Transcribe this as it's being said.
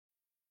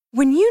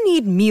When you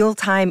need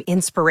mealtime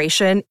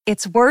inspiration,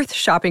 it's worth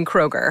shopping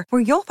Kroger,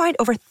 where you'll find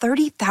over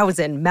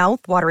 30,000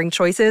 mouth-watering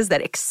choices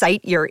that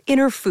excite your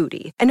inner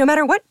foodie. And no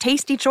matter what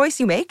tasty choice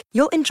you make,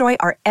 you'll enjoy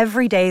our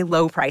everyday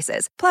low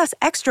prices, plus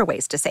extra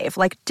ways to save,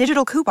 like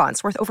digital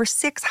coupons worth over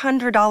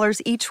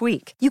 $600 each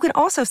week. You can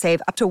also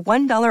save up to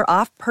 $1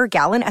 off per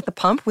gallon at the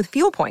pump with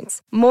fuel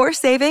points. More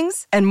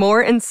savings and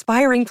more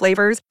inspiring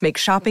flavors make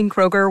shopping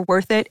Kroger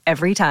worth it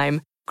every time.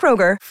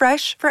 Kroger,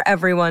 fresh for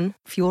everyone.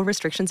 Fuel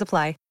restrictions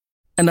apply.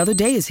 Another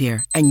day is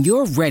here, and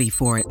you're ready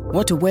for it.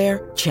 What to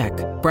wear? Check.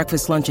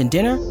 Breakfast, lunch, and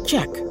dinner?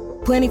 Check.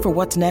 Planning for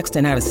what's next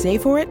and how to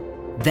save for it?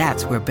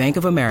 That's where Bank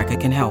of America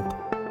can help.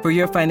 For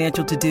your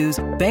financial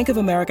to-dos, Bank of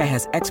America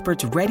has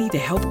experts ready to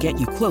help get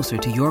you closer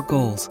to your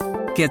goals.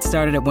 Get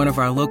started at one of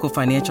our local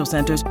financial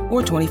centers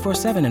or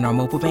 24/7 in our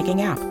mobile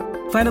banking app.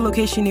 Find a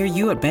location near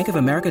you at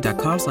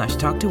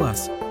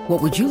bankofamerica.com/talktous.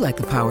 What would you like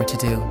the power to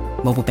do?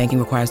 Mobile banking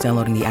requires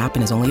downloading the app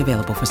and is only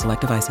available for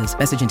select devices.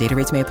 Message and data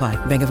rates may apply.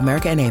 Bank of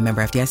America N.A.,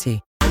 member FDIC.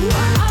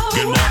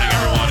 Good morning,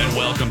 everyone, and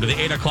welcome to the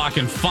 8 o'clock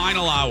and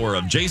final hour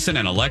of Jason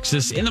and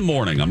Alexis in the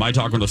morning on My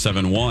Talk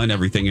 107.1,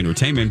 Everything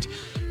Entertainment,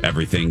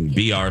 Everything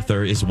B.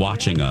 Arthur is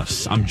watching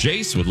us. I'm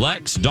Jace with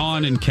Lex,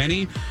 Dawn, and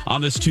Kenny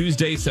on this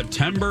Tuesday,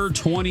 September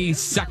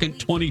 22nd,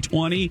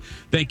 2020.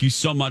 Thank you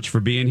so much for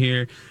being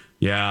here.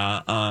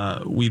 Yeah,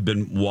 we've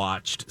been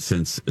watched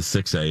since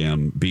 6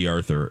 a.m. B.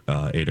 Arthur,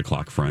 8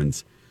 o'clock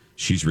friends.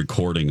 She's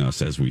recording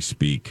us as we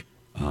speak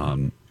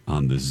on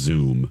the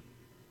Zoom.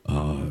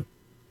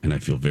 And I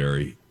feel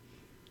very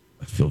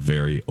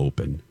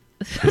open.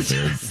 I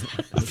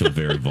feel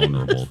very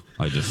vulnerable.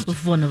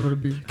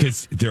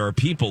 Because there are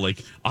people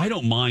like, I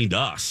don't mind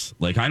us.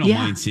 Like, I don't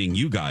mind seeing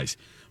you guys.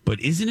 But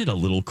isn't it a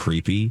little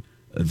creepy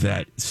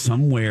that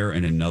somewhere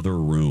in another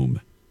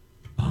room,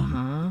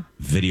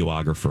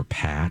 videographer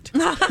Pat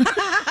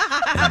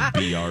and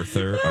B.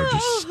 Arthur are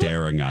just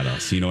staring at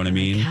us? You know what I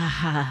mean?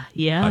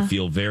 Yeah. I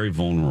feel very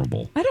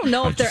vulnerable. I don't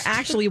know if they're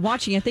actually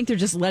watching. I think they're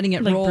just letting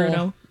it roll.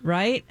 Bruno.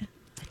 Right?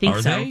 I think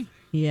Are so. they?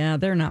 Yeah,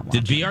 they're not watching.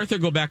 Did B. Arthur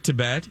go back to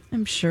bed?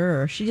 I'm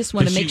sure. She just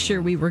wanted to make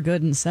sure we were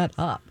good and set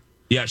up.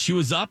 Yeah, she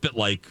was up at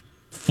like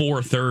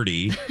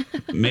 4:30.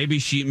 maybe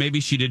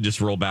she did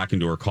just roll back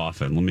into her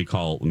coffin. Let me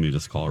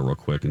just call her real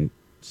quick and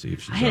see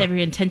if she's I had up.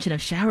 every intention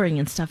of showering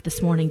and stuff this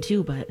morning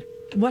too, but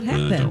What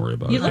happened? Don't worry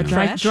about you it. look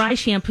fresh. dry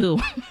shampoo.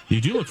 You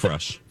do look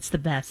fresh. It's the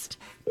best.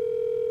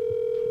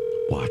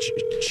 Watch,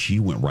 she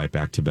went right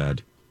back to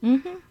bed.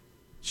 Mm-hmm.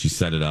 She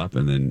set it up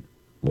and then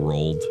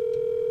rolled.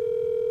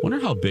 Wonder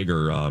how big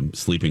her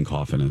sleeping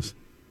coffin is.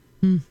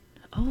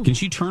 Oh. Can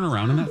she turn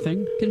around in that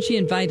thing? Can she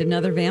invite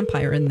another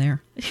vampire in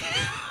there?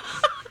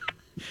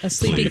 A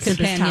sleeping Please.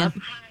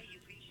 companion.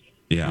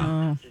 Yeah.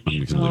 I'm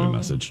going to leave a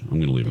message. I'm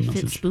going to leave a Fit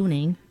message.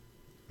 spooning.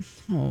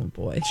 Oh,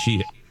 boy.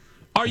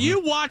 Are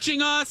you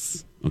watching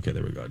us? Okay,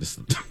 there we go. That's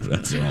all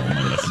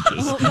my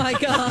messages. Oh, my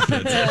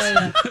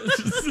God.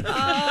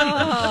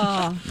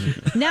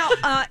 Now,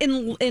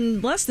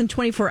 in less than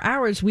 24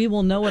 hours, we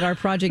will know what our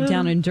Project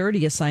Down and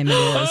Dirty assignment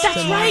is. That's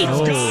right.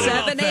 Oh.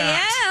 7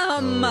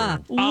 a.m. I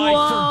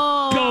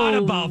forgot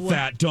about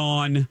that,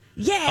 Dawn.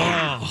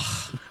 Yeah.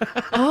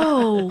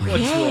 Oh, What's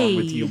hey. wrong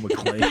with you,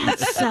 McLean?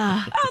 That's,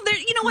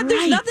 You know what?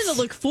 There's right. nothing to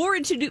look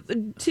forward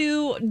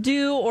to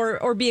do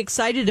or be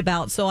excited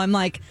about. So I'm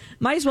like,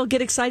 might as well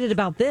get excited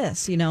about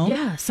this, you know?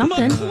 yeah,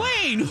 something.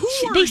 McLean, who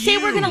are They say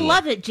you? we're going to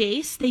love it,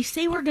 Jace. They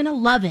say we're going to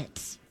love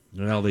it.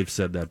 Well, they've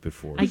said that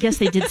before. I guess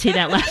they did say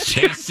that last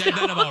year. They said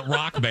that about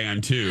Rock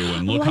Band, too,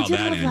 and look I how did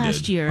that love ended.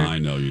 last year. I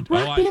know you did.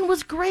 Rock Band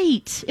was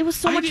great. It was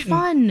so much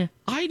fun.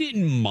 I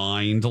didn't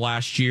mind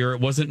last year.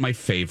 It wasn't my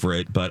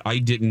favorite, but I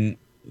didn't.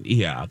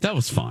 Yeah, that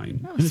was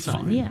fine. That was fun,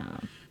 fine. yeah.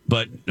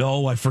 But,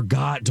 I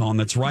forgot, Dawn.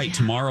 That's right. Yeah.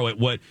 Tomorrow at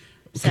what?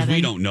 Because 7.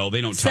 we don't know. They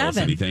don't tell us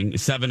 7. anything.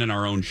 7 in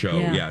our own show.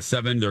 Yeah. Yeah,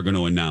 7 they're going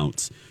to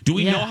announce. Do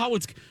we know how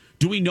it's...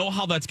 Do we know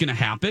how that's going to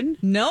happen?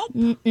 Nope.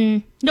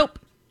 Nope.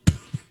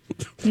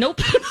 Nope.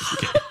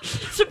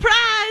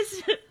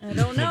 Surprise! I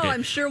don't know. Okay.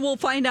 I'm sure we'll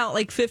find out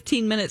like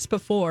 15 minutes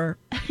before.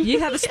 You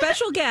have a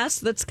special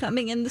guest that's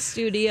coming in the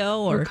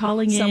studio or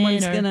calling in,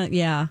 someone's or- gonna,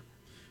 yeah.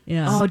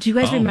 Oh, do you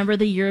guys remember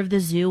the year of the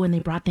zoo when they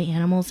brought the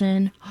animals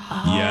in?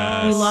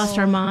 Yes. We lost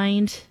our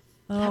mind.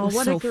 That was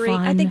what so a great!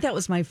 fun. I think that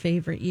was my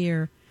favorite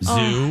year.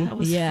 Zoo. That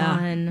was yeah,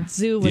 fun.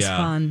 Zoo was Yeah.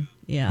 fun.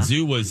 Yeah,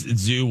 Zoo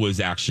was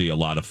actually a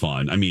lot of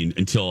fun. I mean,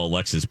 until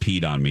Alexis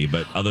peed on me,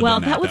 but other Well,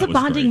 than that, was a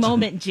bonding great.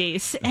 moment,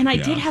 Jace. And I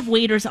Yeah. did have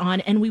waders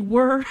on, and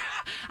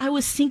I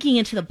was sinking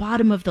into the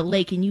bottom of the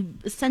lake, and you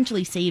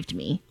essentially saved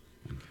me.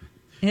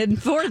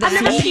 and for that,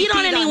 I've never he peed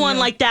on anyone you.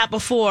 like that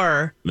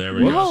before. There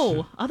we go.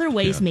 No, other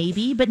ways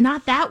maybe, but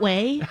not that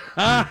way.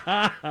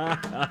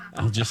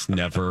 I'll just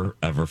never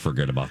ever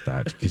forget about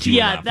that because you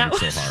Yeah, were that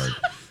laughing was- so hard.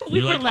 We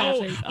You're were like,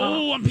 laughing.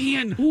 oh, I'm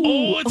peeing.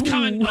 Ooh, It's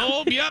coming.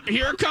 Oh, yep,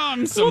 here it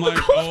comes. I'm Well, the like,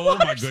 cold oh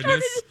my water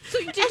goodness.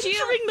 started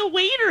entering the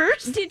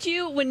waders. Did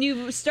you, when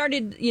you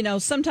started,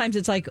 sometimes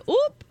it's like,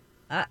 oop,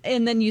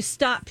 and then you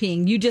stop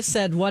peeing. You just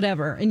said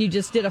whatever, and you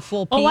just did a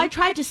full pee. Oh, I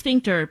tried to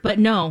sphincter, but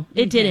no,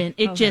 it didn't.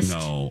 It just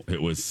No,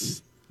 it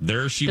was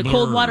there. She the were.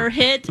 cold water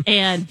hit,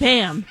 and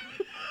bam.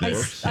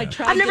 I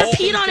tried. I've never to peed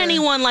on sphincter.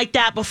 anyone like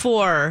that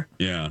before.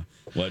 Yeah.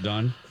 What,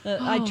 Dawn?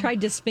 I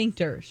tried to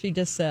sphincter. She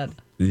just said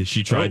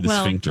She tried the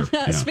well. sphincter.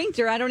 Yeah.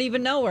 sphincter. I don't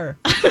even know her.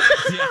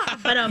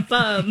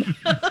 Ba-dum-bum.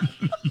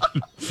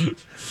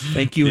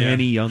 Thank you,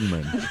 Henny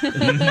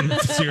Youngman.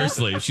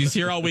 Seriously, she's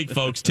here all week,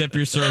 folks. Tip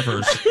your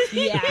servers.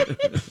 Yeah.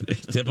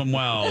 Tip them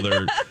well.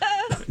 They're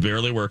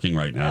barely working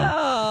right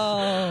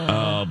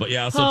now. But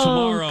yeah,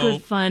 so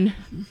Good fun.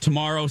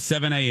 tomorrow,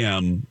 7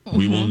 a.m.,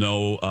 we will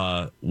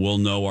know. We'll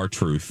know our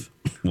truth.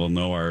 We'll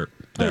know our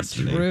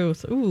destiny.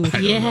 Truth. Ooh. I don't know.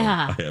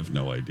 Yeah. I have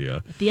no idea.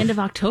 At the end of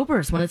October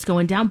is when it's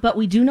going down, but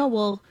we do know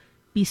we'll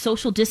be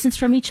social distance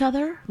from each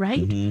other,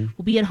 right?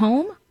 We'll be at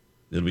home.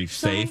 It'll be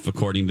safe,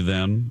 according to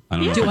them. I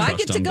don't know. Do if I trust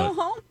get to them, go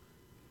but- home?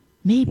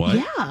 Maybe, What?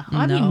 yeah.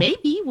 I No. mean,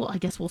 maybe. Well, I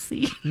guess we'll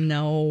see.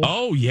 No.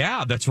 Oh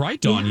yeah, that's right,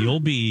 Dawn. You'll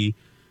be.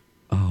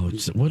 Oh,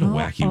 what a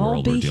wacky I'll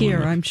world be we're dealing here,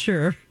 with. I'm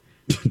sure.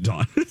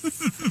 Dawn.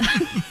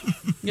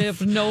 You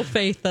have no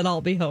faith that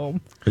I'll be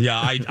home. Yeah,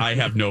 I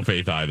have no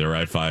faith either.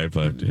 I five,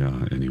 but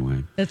yeah.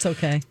 Anyway, It's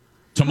okay.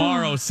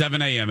 tomorrow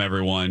 7 a.m.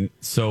 Everyone.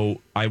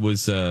 So I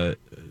was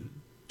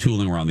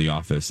tooling around the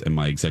office, and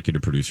my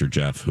executive producer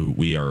Jeff, who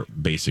we are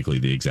basically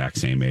the exact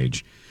same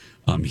age,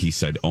 he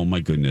said, "Oh my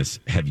goodness,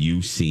 have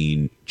you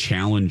seen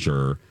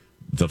Challenger: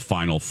 The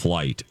Final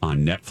Flight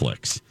on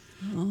Netflix?"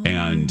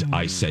 And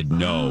I said,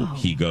 "No."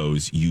 He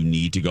goes, "You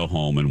need to go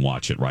home and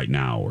watch it right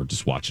now, or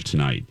just watch it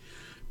tonight."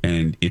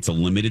 And it's a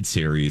limited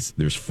series.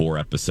 There's 4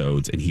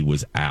 episodes, and he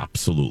was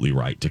absolutely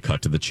right. To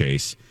cut to the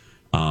chase,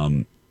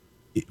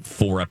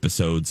 4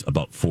 episodes,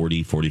 about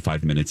 40,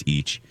 45 minutes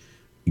each.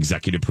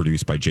 Executive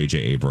produced by J.J.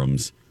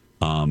 Abrams.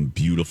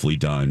 Beautifully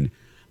done.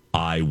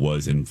 I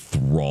was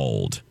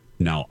enthralled.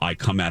 Now, I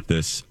come at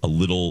this a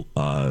little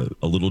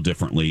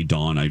differently.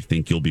 Dawn, I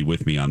think you'll be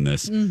with me on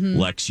this.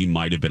 Lex, you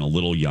might have been a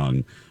little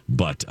young,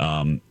 but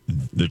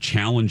the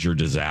Challenger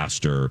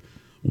disaster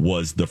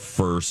was the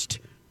first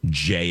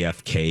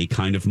JFK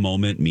kind of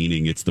moment,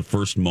 meaning it's the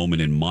first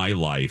moment in my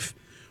life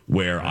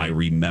where I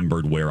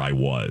remembered where I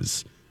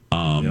was.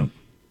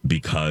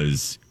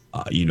 Because,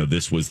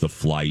 this was the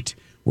flight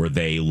where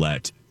they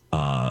let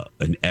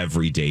an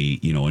everyday,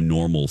 a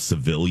normal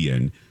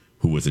civilian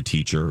who was a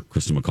teacher,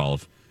 Krista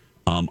McAuliffe,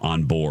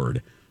 on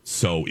board.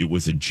 So it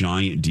was a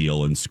giant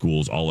deal in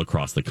schools all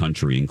across the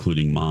country,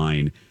 including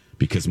mine,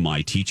 because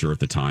my teacher at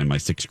the time, my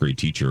 6th grade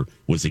teacher,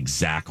 was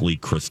exactly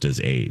Krista's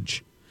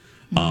age.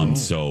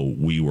 So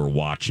we were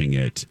watching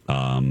it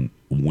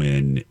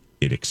when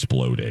it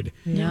exploded.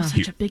 It was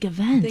such a big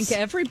event. I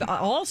think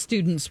all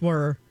students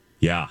were.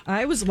 Yeah.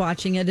 I was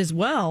watching it as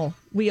well.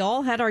 We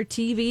all had our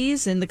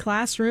TVs in the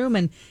classroom,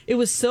 and it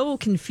was so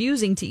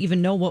confusing to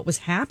even know what was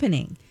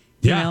happening.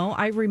 Yeah. You know,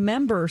 I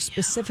remember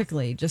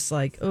specifically just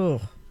like,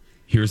 oh.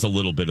 Here's a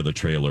little bit of the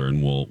trailer,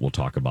 and we'll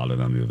talk about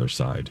it on the other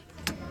side.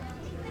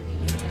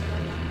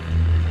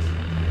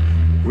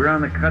 We're on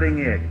the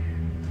cutting edge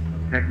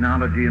of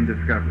technology and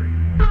discovery.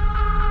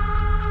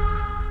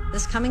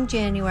 This coming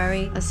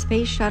January, a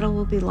space shuttle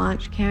will be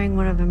launched carrying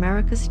one of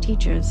America's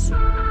teachers.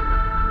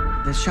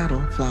 The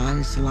shuttle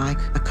flies like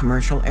a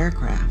commercial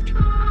aircraft.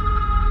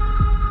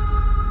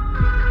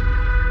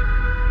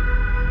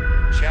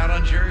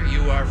 Challenger,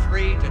 you are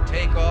free to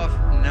take off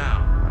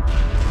now.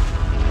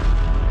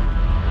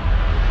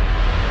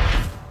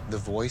 The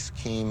voice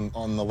came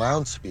on the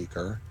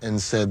loudspeaker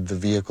and said the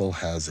vehicle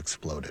has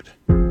exploded.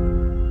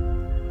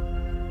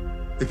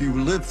 If you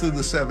lived through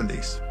the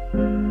 70s,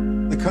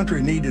 the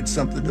country needed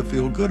something to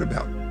feel good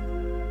about.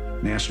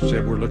 NASA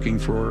said we're looking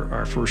for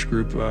our first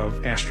group of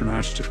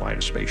astronauts to fly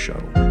a space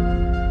shuttle.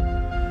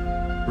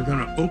 We're going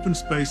to open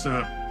space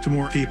up to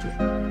more people.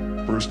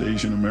 First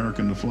Asian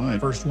American to fly.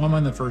 First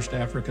woman, the first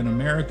African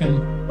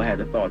American. I had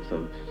the thoughts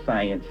of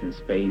science and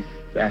space,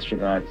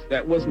 astronauts.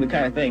 That wasn't the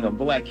kind of thing a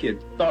black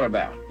kid thought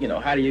about.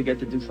 How do you get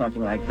to do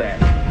something like that?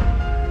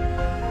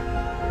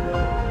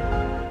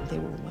 They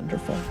were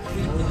wonderful.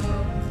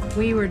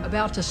 We were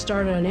about to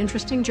start an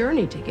interesting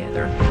journey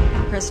together.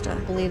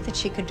 Krista believed that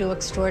she could do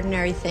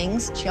extraordinary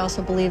things. She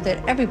also believed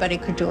that everybody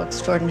could do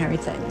extraordinary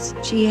things.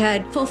 She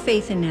had full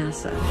faith in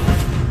NASA.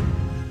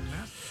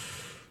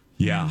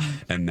 Yeah,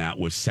 and that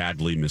was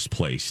sadly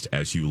misplaced,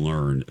 as you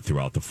learn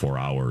throughout the 4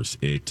 hours.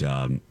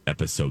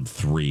 Episode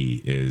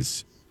 3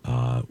 is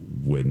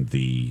when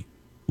the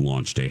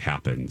launch day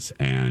happens,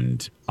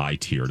 and I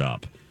teared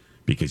up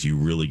because you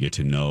really get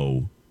to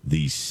know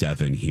these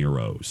 7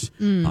 heroes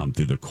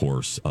through the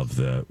course of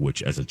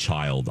which as a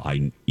child,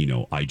 I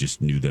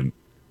just knew them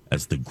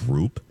as the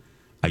group.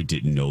 I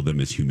didn't know them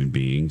as human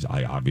beings.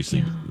 I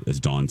obviously, as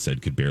Dawn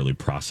said, could barely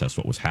process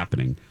what was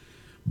happening.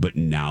 But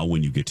now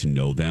when you get to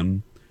know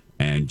them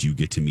and you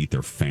get to meet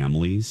their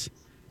families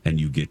and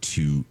you get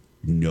to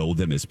know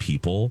them as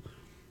people,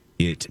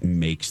 it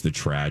makes the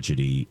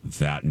tragedy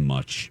that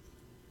much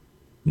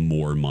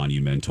more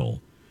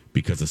monumental.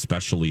 Because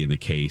especially in the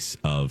case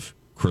of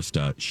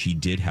Krista, she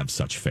did have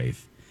such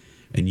faith,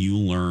 and you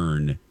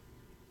learn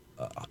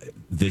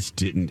this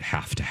didn't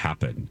have to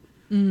happen.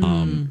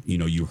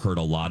 You heard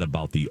a lot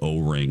about the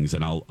O-rings,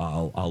 and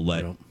I'll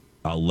let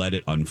I'll let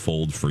it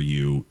unfold for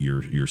you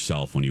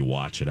yourself when you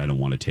watch it. I don't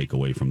want to take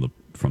away from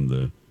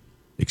the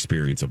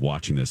experience of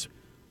watching this,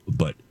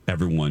 but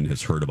everyone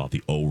has heard about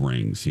the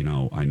O-rings. You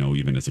know, I know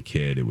even as a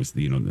kid, it was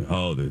the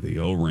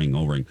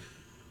O-ring.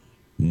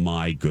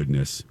 My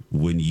goodness,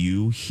 when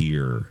you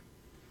hear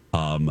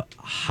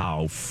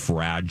how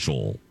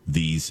fragile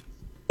these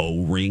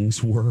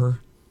O-rings were,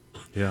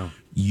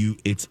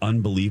 it's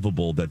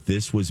unbelievable that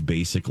this was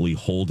basically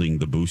holding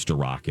the booster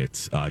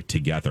rockets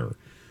together.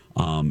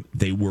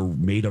 They were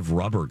made of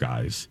rubber,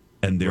 guys,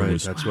 and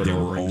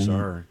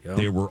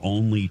there were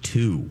only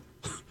two.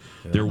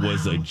 There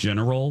was a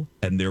general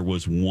and there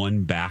was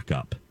one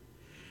backup,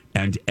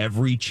 and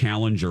every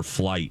Challenger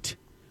flight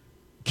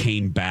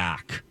came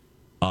back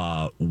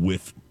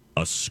with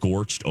a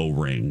scorched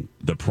O-ring,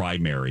 the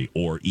primary,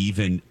 or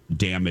even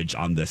damage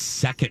on the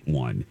second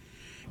one.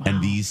 Wow.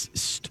 And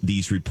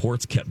these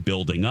reports kept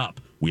building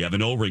up. We have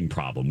an O-ring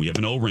problem. We have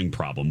an O-ring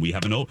problem. We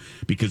have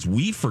because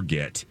we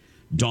forget,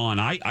 Dawn,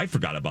 I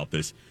forgot about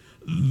this.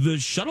 The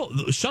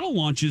shuttle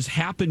launches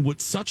happened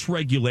with such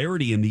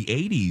regularity in the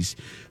 80s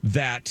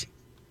that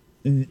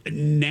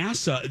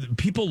NASA,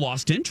 people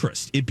lost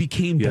interest. It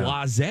became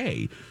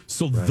blasé.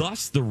 So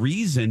thus the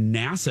reason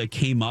NASA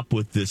came up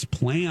with this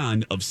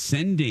plan of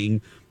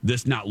sending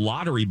this, not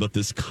lottery, but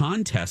this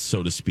contest,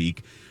 so to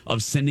speak,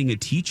 of sending a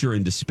teacher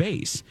into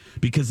space,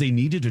 because they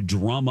needed to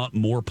drum up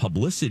more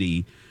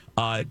publicity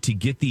to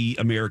get the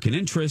American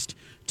interest,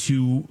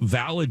 to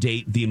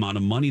validate the amount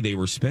of money they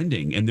were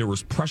spending. And there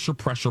was pressure.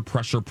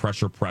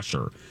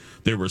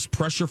 There was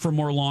pressure for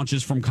more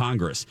launches from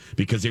Congress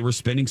because they were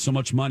spending so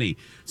much money.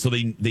 So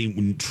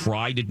they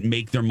tried to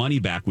make their money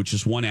back, which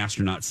is one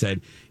astronaut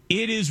said,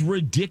 "It is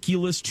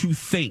ridiculous to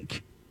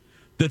think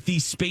that the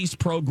space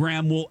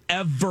program will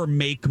ever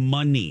make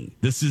money."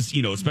 This is,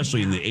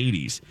 especially in the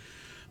 80s.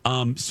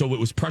 So it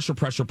was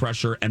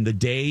pressure. And the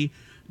day,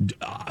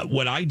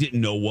 what I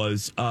didn't know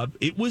was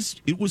it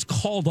was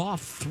called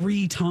off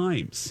 3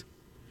 times.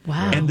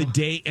 Wow. And the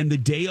day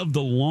of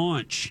the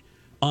launch,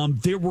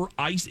 there were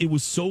ice. It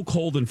was so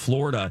cold in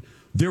Florida.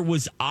 There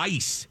was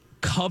ice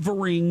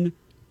covering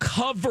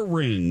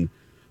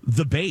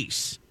the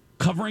base,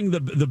 covering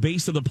the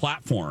base of the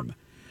platform.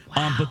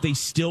 Wow. But they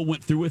still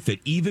went through with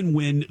it, even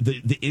when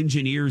the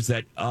engineers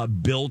that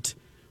built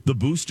the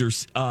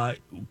boosters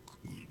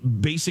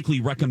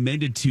basically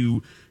recommended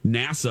to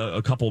NASA,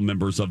 a couple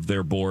members of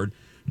their board,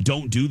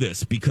 don't do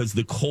this because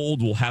the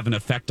cold will have an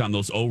effect on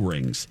those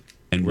O-rings.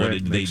 And what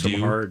did they do?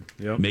 Hard.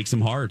 Yep. Makes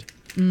them hard.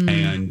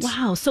 And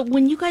wow. So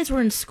when you guys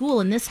were in school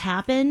and this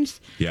happened,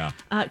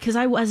 because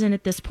I wasn't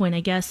at this point,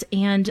 I guess.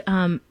 And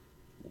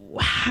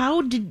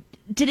how did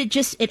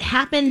it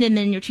happened? And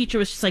then your teacher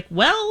was just like,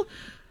 well,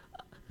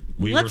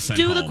 let's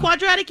do the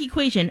quadratic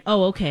equation.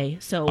 Oh, okay.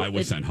 So I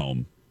was sent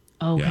home.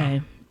 Okay. Yeah.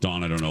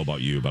 Dawn, I don't know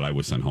about you, but I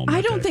was sent home. I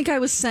don't think I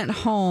was sent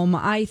home.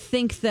 I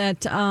think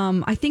that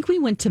we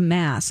went to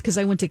Mass because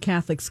I went to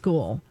Catholic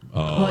school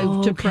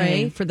to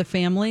pray for the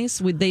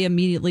families. They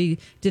immediately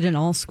did an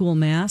all-school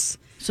Mass.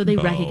 So they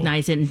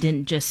recognized it and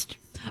didn't just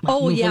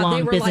move along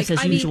they were business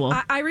as usual.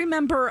 I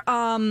remember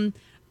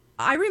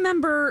I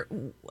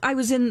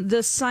was in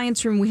the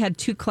science room. We had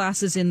 2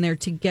 classes in there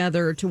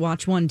together to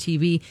watch one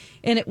TV,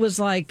 and it was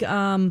like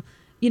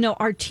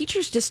our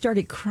teachers just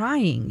started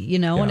crying,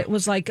 and it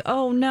was like,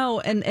 oh no.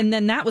 And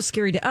then that was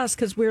scary to us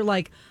because we're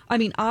like,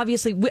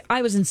 obviously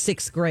I was in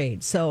 6th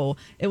grade. So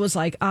it was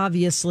like,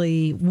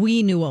 obviously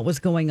we knew what was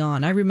going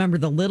on. I remember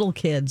the little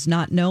kids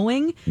not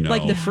knowing,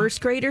 like the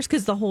 1st graders,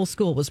 because the whole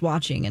school was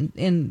watching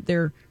in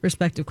their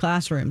respective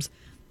classrooms.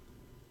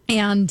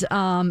 And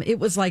it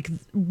was like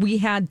we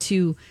had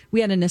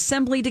an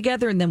assembly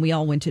together and then we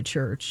all went to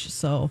church.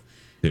 So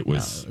it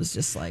was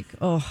just like,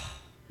 oh,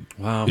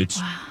 wow.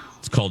 It's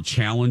called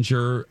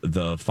Challenger,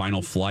 the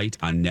Final Flight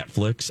on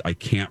Netflix. I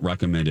can't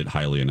recommend it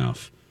highly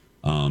enough.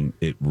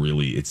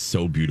 It's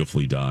so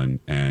beautifully done,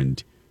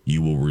 and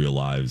you will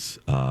realize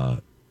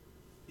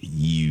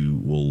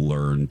you will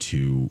learn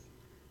to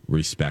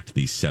respect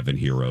these 7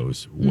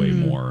 heroes way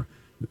more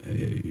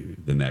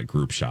than that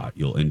group shot.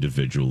 You'll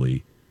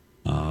individually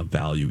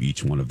value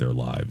each one of their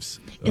lives.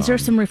 Is there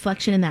some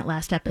reflection in that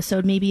last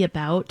episode maybe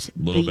about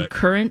the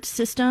current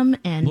system?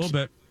 And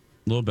a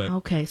little bit.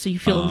 Okay, so you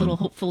feel a little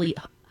hopefully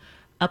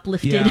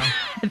uplifted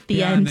at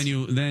the end.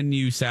 And then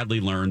you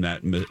sadly learn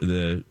that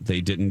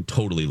they didn't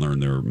totally learn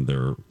their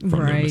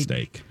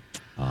mistake.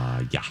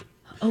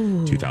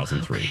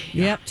 2003. Okay.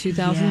 Yep,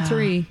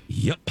 2003.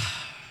 Yep.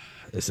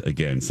 This,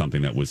 again,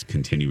 something that was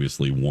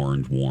continuously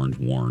warned,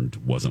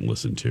 wasn't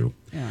listened to.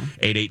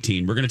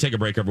 8:18. We're going to take a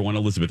break, everyone.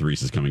 Elizabeth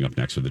Reese is coming up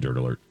next with the Dirt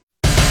Alert.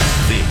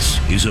 This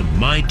is a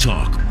My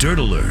Talk Dirt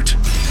Alert.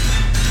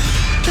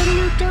 Dirt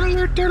Alert, Dirt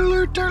Alert, Dirt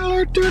Alert, Dirt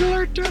Alert, Dirt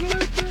Alert, Dirt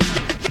Alert.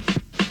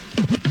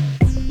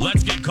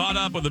 Let's get caught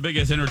up with the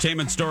biggest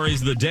entertainment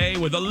stories of the day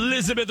with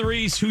Elizabeth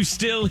Reese, who's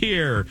still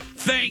here.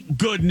 Thank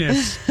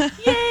goodness.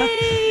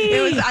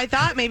 Yay! I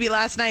thought maybe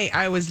last night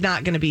I was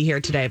not going to be here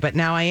today, but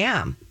now I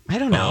am. I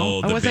don't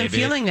know. Oh, I wasn't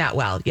feeling that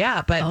well.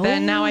 Yeah, but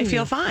then now I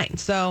feel fine.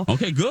 So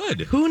okay,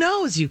 good. Who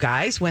knows, you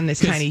guys, when this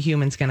tiny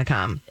human's going to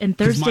come? And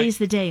Thursday's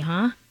the day,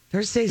 huh?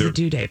 Thursday's the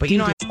due date. But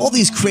all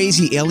these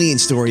crazy alien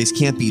stories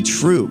can't be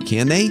true,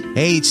 can they?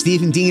 Hey, it's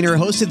Stephen Diener,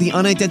 host of the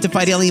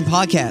Unidentified Alien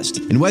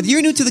Podcast. And whether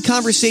you're new to the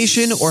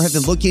conversation or have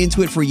been looking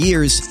into it for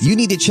years, you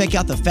need to check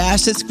out the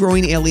fastest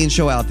growing alien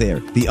show out there,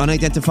 the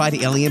Unidentified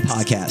Alien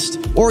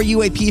Podcast, or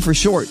UAP for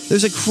short.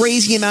 There's a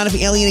crazy amount of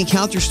alien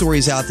encounter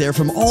stories out there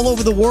from all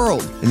over the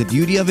world. And the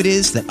beauty of it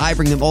is that I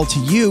bring them all to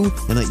you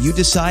and let you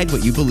decide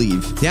what you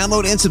believe.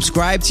 Download and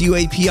subscribe to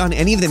UAP on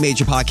any of the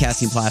major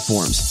podcasting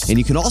platforms. And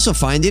you can also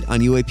find it on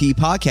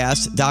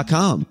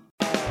UAPpodcast.com.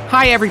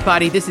 Hi,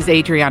 everybody. This is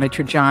Adriana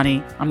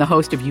Trajani. I'm the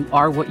host of You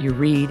Are What You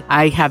Read.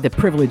 I have the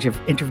privilege of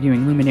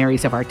interviewing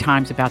luminaries of our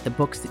times about the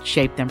books that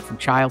shaped them from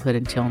childhood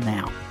until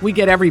now. We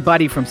get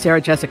everybody from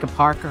Sarah Jessica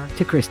Parker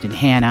to Kristen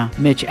Hanna,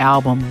 Mitch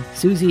Albom,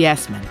 Susie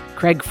Essman,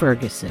 Craig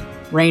Ferguson,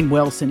 Rainn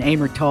Wilson,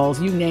 Amor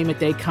Tolls, you name it,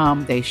 they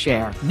come, they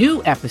share.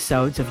 New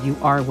episodes of You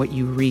Are What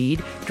You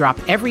Read drop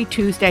every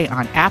Tuesday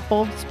on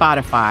Apple,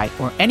 Spotify,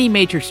 or any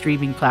major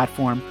streaming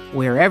platform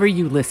wherever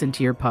you listen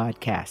to your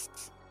podcasts.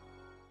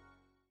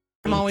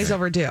 I'm always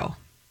overdue.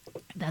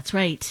 That's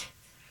right.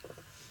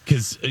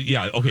 Because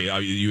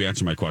you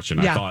answered my question.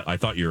 Yeah. I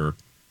thought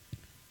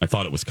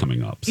it was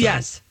coming up. So.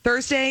 Yes,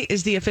 Thursday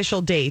is the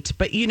official date,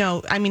 but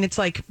it's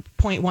like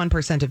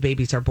 0.1% of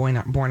babies are born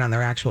on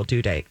their actual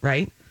due date,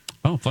 right?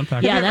 Oh, fun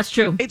fact. Yeah, that's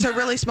true. It's a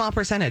really small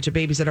percentage of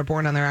babies that are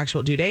born on their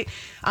actual due date.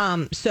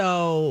 And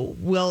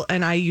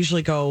I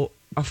usually go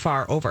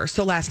far over.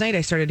 So last night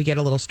I started to get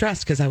a little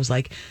stressed because I was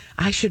like,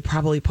 I should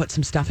probably put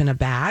some stuff in a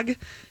bag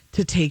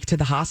to take to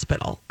the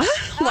hospital.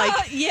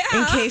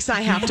 In case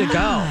I have to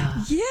go.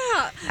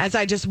 Yeah. As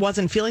I just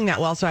wasn't feeling that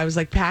well. So I was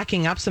like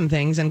packing up some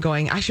things and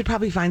going, I should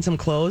probably find some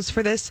clothes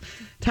for this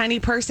tiny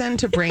person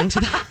to bring to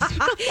the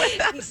hospital.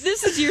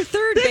 This is your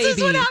third baby. This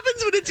is what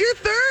happens when it's your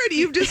third.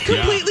 You've just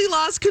completely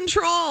lost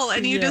control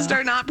and you just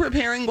are not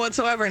preparing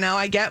whatsoever. Now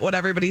I get what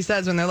everybody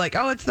says when they're like,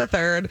 oh, it's the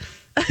third.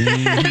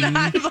 And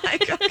I'm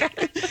like,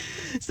 okay.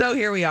 So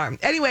here we are.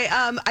 Anyway,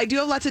 I do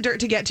have lots of dirt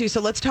to get to.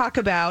 So let's talk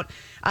about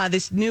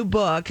this new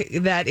book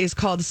that is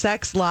called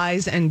Sex,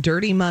 Lies, and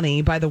Dirty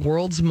Money by the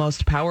World's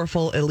Most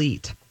Powerful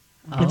Elite.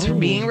 It's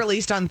being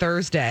released on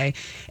Thursday.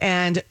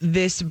 And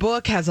this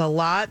book has a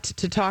lot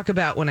to talk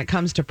about when it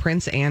comes to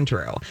Prince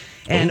Andrew.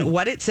 And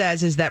what it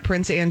says is that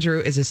Prince Andrew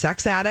is a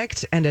sex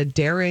addict and a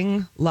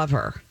daring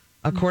lover,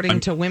 according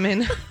to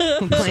women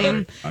who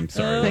claim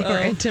they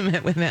were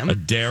intimate with him. A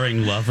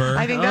daring lover?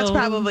 I think that's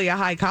probably a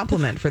high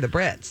compliment for the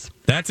Brits.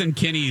 That's in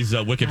Kenny's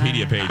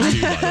Wikipedia page,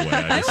 too, by the way.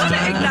 I want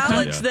to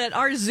acknowledge that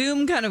our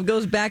Zoom kind of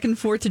goes back and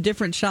forth to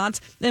different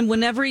shots. And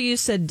whenever you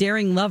said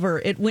daring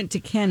lover, it went to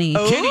Kenny.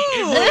 Kenny,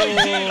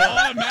 it did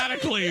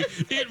automatically.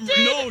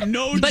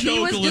 No but joke, he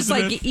was just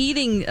Elizabeth. like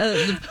eating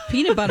the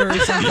peanut butter or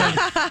something.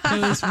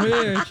 It was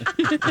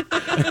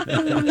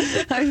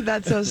weird.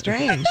 That's so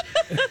strange.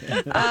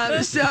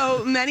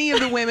 So many of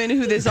the women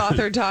who this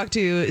author talked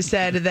to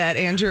said that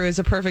Andrew is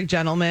a perfect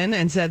gentleman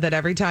and said that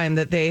every time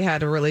that they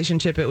had a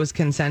relationship, it was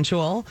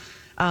consensual.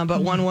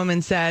 But one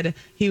woman said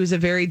he was a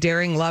very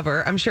daring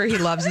lover. I'm sure he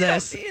loves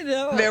this.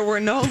 There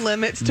were no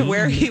limits to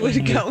where he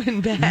would go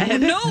in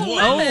bed. No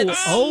limits.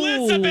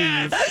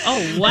 Elizabeth!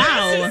 Oh,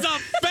 wow. This is a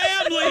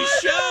family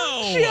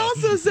show! She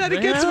also said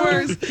it gets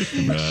worse.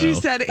 She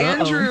said,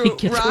 Andrew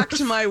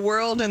rocked my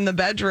world in the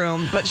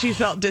bedroom, but she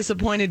felt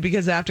disappointed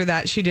because after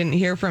that, she didn't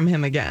hear from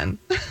him again.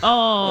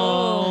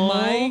 Oh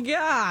my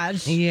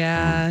gosh.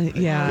 Yeah.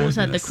 What was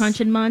that, the crunch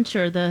and munch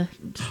or the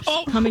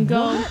come and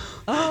go? What?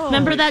 Oh,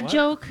 remember that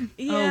joke?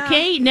 Yeah.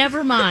 Okay,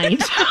 never mind.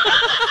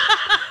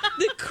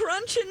 The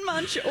crunch and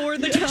munch or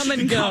the come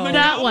and go.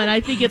 That one,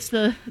 I think it's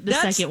the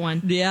second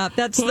one. Yeah,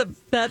 that's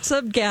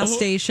a gas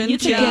station.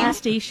 It's a gas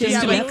station.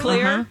 Just to be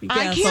clear.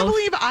 I can't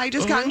believe I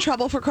just got in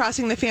trouble for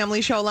crossing the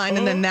family show line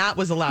and then that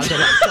was allowed to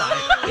let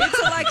slide. It's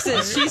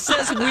Alexis. She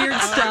says weird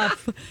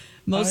stuff.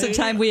 Most of the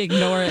time we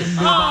ignore it and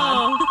move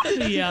on.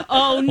 Yeah.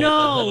 Oh, no.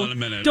 Hold on a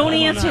minute. Don't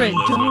Hold on. answer it.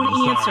 Don't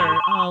I'm answer. sorry.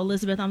 Oh,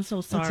 Elizabeth, I'm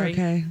so sorry. It's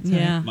okay.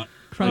 Yeah.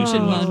 Crunch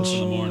and munch. In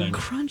the morning.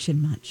 Crunch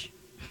and munch.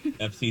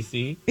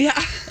 FCC? Yeah.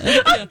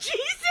 Oh, Jesus.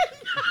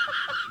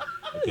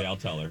 Okay, I'll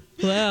tell her.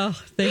 Well,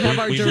 they have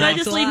our direct Should I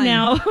just leave line.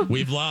 now?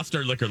 We've lost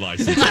our liquor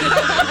license.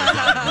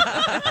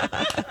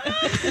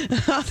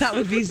 That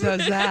would be so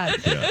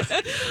sad. Yeah.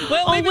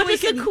 Well, What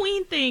does the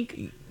Queen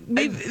think?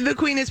 The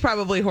Queen is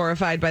probably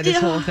horrified by this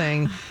whole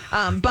thing.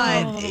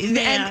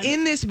 And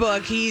in this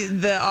book,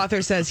 the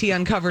author says he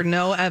uncovered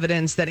no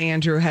evidence that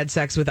Andrew had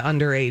sex with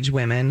underage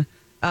women.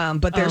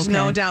 But there's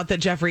no doubt that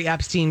Jeffrey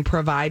Epstein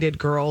provided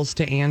girls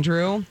to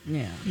Andrew.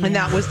 Yeah. And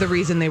that was the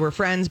reason they were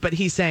friends. But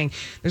he's saying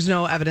there's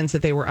no evidence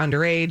that they were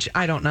underage.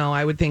 I don't know.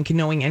 I would think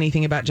knowing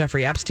anything about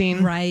Jeffrey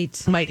Epstein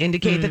might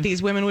indicate that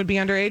these women would be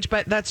underage.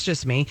 But that's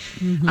just me.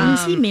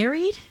 Is he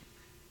married?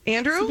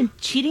 Andrew? Has he been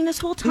cheating this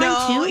whole time,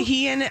 No, too?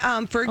 he and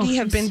Fergie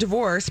have been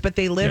divorced, but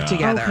they live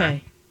together.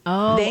 Okay.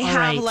 Oh, they have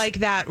right. like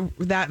that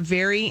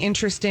very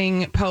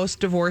interesting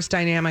post-divorce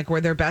dynamic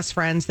where they're best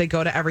friends. They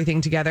go to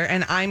everything together,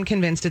 and I'm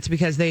convinced it's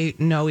because they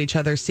know each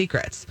other's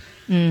secrets,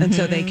 and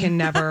so they can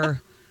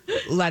never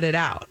let it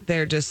out.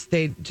 They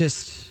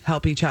just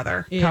help each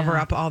other cover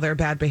up all their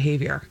bad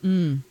behavior.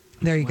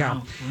 There you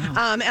go.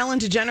 Wow. Ellen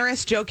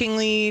DeGeneres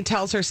jokingly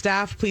tells her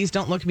staff, "Please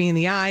don't look me in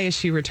the eye," as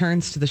she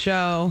returns to the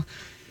show.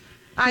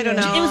 I don't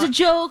know. It was a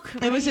joke.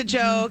 It was a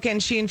joke,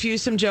 and she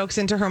infused some jokes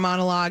into her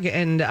monologue.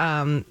 And,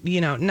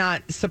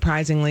 not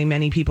surprisingly,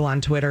 many people on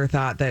Twitter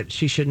thought that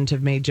she shouldn't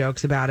have made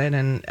jokes about it.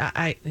 And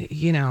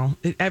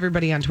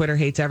everybody on Twitter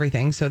hates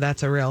everything, so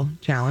that's a real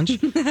challenge.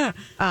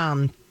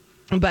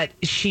 But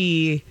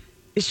she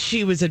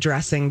was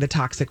addressing the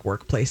toxic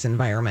workplace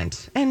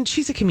environment, and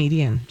she's a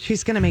comedian.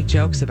 She's going to make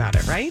jokes about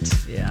it, right?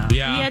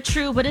 Yeah,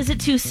 true. But is it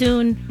too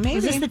soon? Maybe.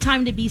 Is this the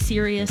time to be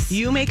serious?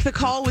 You make the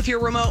call with your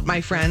remote, my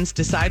friends.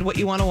 Decide what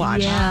you want to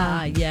watch.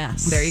 Yeah,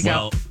 yes. There you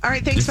go. All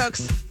right, thanks,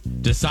 folks.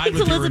 Decide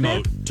with your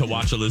remote to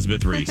watch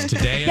Elizabeth Reese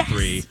today at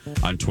 3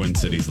 on Twin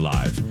Cities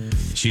Live.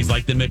 She's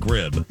like the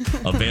McRib,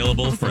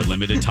 available for a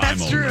limited time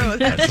That's only. true.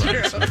 That's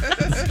true.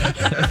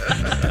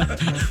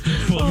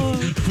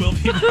 We'll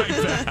be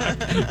right back.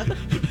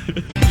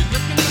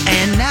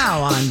 And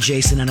now on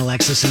Jason and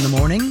Alexis in the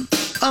Morning,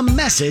 a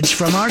message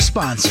from our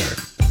sponsor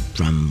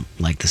from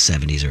like the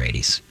 70s or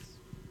 80s.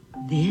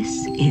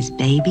 This is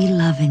Baby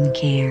Lovin'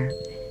 Care.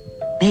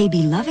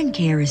 Baby Lovin'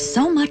 Care is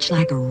so much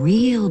like a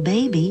real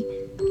baby.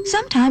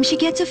 Sometimes she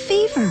gets a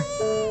fever.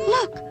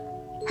 Look,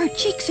 her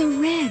cheeks are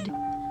red.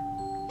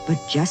 But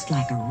just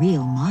like a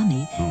real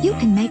mommy, you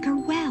can make her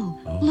well.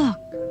 Look,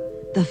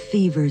 the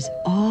fever's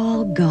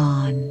all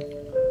gone.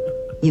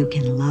 You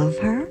can love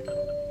her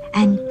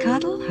and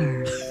cuddle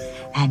her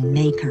and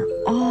make her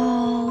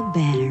all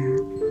better.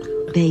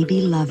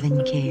 Baby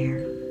Lovin'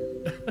 Care.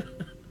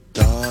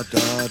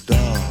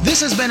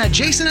 This has been a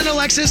Jason and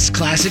Alexis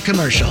classic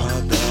commercial.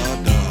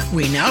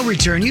 We now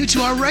return you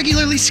to our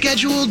regularly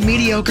scheduled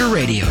mediocre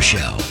radio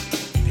show.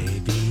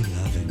 Baby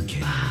Lovin'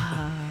 Care,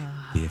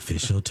 the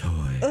official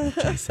toy of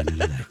Jason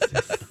and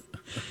Alexis.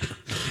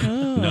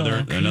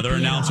 Another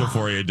announcer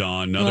for you,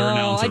 Dawn. Another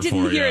announcer for you. I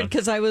didn't hear it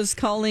because I was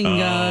calling,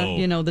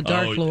 the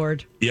Dark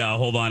Lord. Yeah,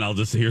 hold on.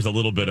 Here's a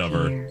little bit of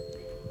her.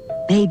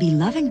 Baby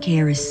Lovin'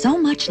 Care is so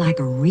much like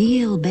a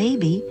real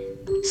baby.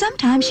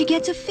 Sometimes she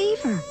gets a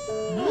fever.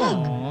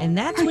 Look, and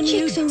that's her when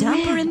you cheeks are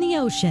dump her red. in the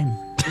ocean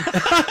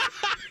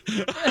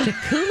to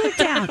cool her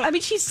down. I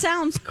mean, she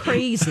sounds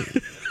crazy.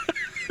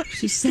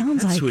 She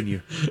sounds That's like when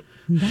you.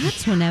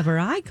 That's whenever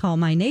I call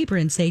my neighbor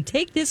and say,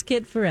 "Take this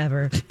kid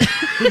forever."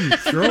 When you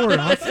throw her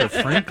off the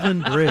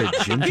Franklin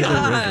Bridge into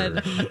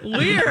the river.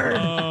 Weird.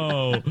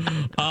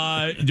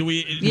 Do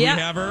we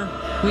have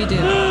her? We do.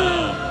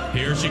 Oh,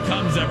 here she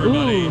comes,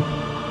 everybody.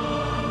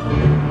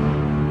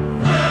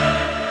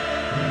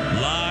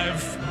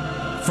 Live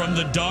from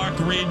the dark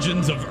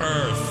regions of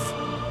Earth,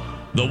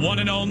 the one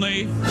and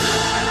only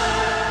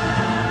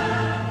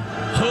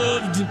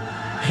hooved,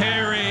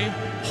 hairy,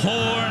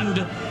 horned,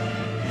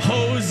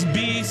 hose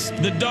beast,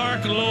 the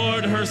Dark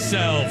Lord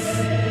herself.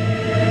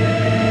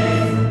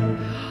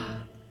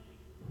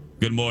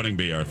 Good morning,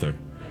 B. Arthur.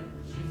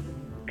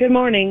 Good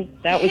morning.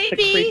 That was Hey, the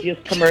B.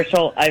 creepiest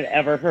commercial I've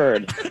ever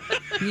heard.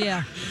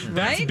 Yeah,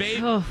 right?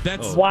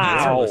 That's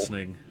Wow.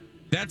 Listening.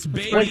 That's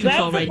baby. Was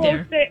that, right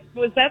supposed to,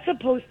 was that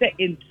supposed to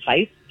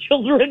entice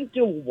children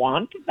to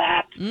want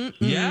that?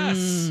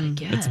 Yes, I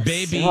guess. it's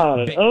baby.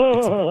 God.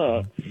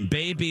 Ugh.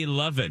 Baby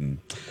lovin'.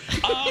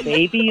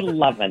 Baby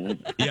lovin'.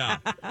 Yeah.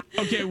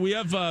 Okay, we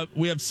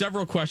have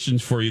several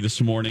questions for you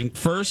this morning.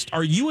 First,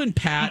 are you and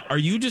Pat? Are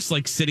you just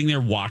like sitting there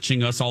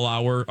watching us all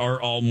hour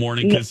or all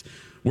morning? Because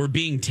we're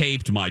being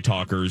taped, my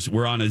talkers.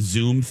 We're on a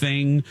Zoom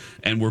thing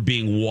and we're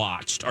being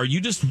watched. Are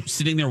you just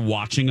sitting there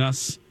watching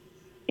us?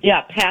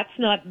 Yeah, Pat's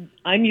not.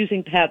 I'm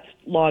using Pat's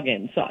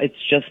login, so it's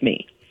just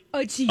me. Oh,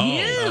 it's you.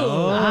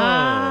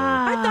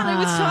 Ah. I thought I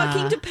was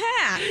talking to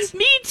Pat.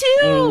 Me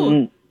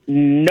too.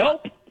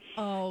 Nope.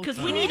 Oh, Because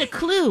we need a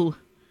clue.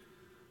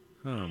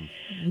 We A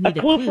need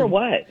clue for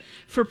what?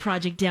 For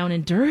Project Down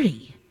and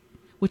Dirty,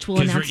 which we'll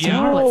 'Cause announce we're- yeah.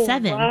 tomorrow Oh, at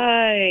 7.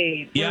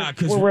 right. Yeah,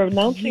 'cause we're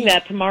announcing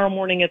that tomorrow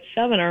morning at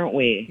 7, aren't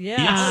we?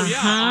 Yeah. Oh,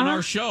 yeah, on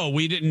our show.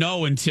 We didn't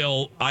know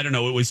until, I don't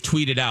know, it was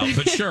tweeted out.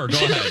 But sure, go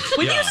ahead.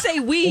 When Yeah. you say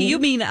we, you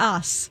mean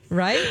us,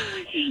 right?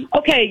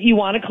 Okay, you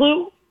want a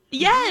clue?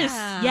 Yes.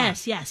 Yeah.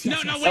 Yes. No,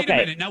 wait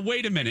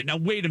a minute. Now,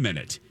 wait a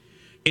minute.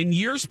 In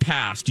years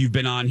past, you've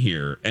been on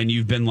here and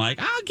you've been like,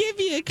 I'll give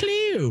you a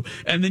clue.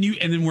 And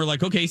then we're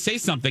like, okay, say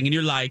something. And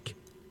you're like,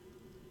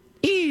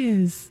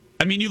 is.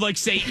 I mean, you like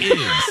say is.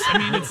 I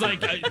mean, it's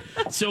like,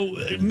 so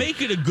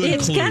make it a good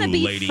It's clue, gonna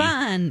be lady.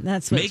 fun.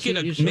 That's what Make she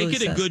it usually a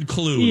says. good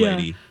clue, Yeah.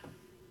 lady.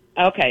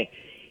 Okay.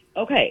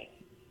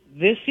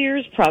 This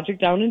year's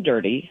Project Down and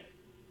Dirty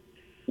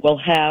will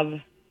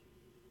have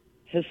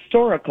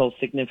historical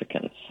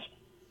significance.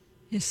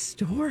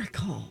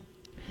 Historical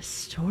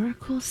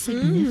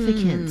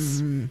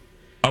significance.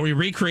 Are we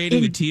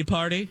recreating the Tea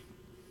Party?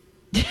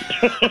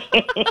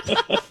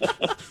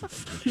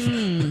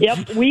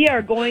 Yep, we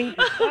are going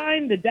to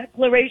sign the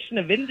Declaration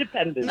of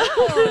Independence.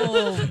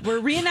 Oh, we're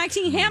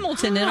reenacting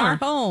Hamilton in our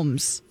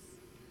homes.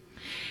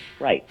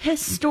 Right.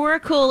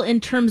 Historical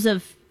in terms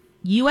of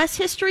U.S.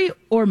 history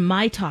or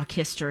My Talk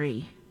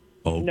history?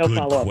 Oh, no good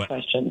follow-up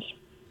questions.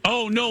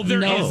 Oh, no, there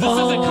No. is.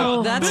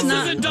 This That's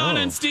not- isn't Donna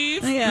and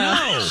Steve.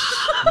 Yeah.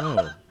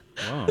 No.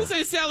 This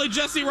ain't Sally,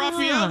 Jesse,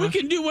 Raphael. We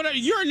can do whatever.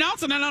 You're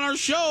announcing it on our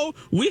show.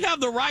 We have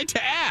the right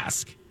to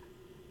ask.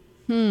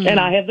 And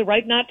I have the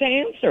right not to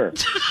answer.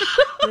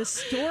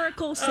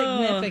 Historical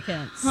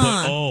significance.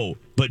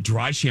 But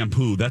dry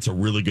shampoo, that's a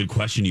really good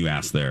question you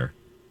asked there.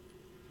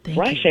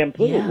 Dry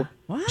shampoo? Yeah.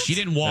 What? She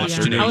didn't wash That's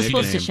her today. I was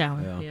nickname. supposed to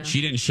shower. Yeah. Yeah. She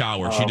didn't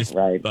shower. Oh, She just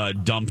right.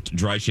 dumped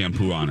dry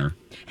shampoo on her.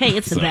 Hey,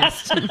 it's the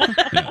best.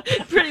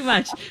 Pretty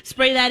much.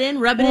 Spray that in,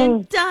 rub it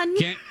in, done.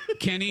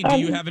 Kenny, do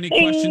you have any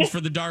questions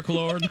for the Dark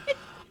Lord?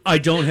 I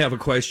don't have a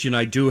question.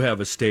 I do have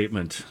a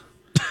statement.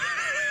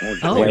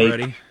 Oh, Are you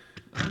ready?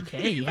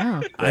 okay,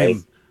 yeah.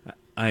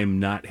 I'm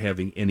not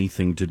having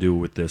anything to do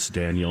with this,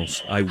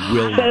 Daniels. I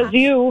will Says not.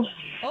 you.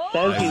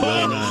 I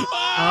will not.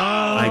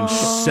 I'm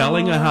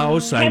selling a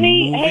house. I'm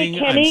Kenny, hey, moving.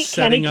 Kenny, I'm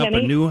setting up a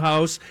Kenny. new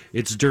house.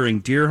 It's during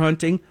deer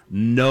hunting.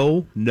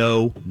 No.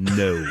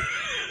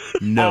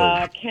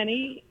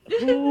 Kenny,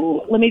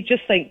 who? Let me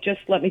just think.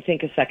 Just let me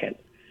think a second.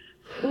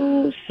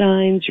 Who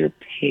signs your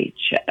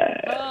paycheck?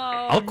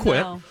 I'll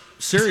quit. no.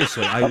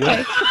 Seriously, I will.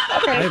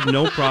 I have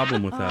no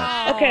problem with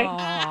that.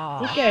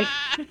 Okay.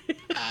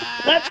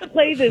 Let's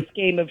play this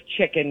game of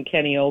chicken,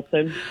 Kenny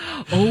Olson.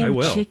 I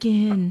will.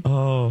 Chicken.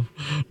 Oh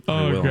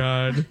will.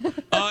 God.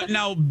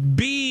 Now,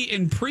 B,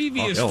 in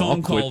previous I'll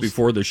phone quit calls.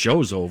 before the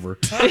show's over.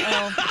 We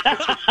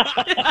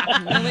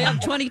have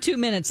 22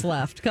 minutes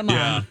left. Come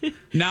on. Yeah.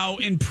 Now,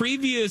 in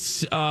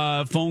previous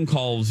phone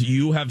calls,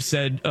 you have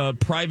said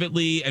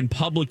privately and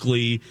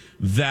publicly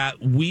that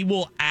we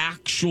will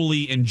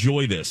actually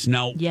enjoy this.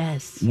 Now,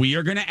 Yes. we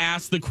are going to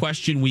ask the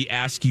question we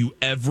ask you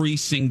every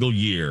single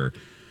year.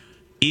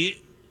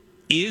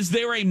 Is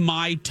there a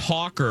My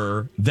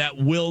Talker that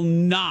will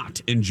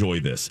not enjoy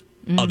this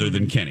other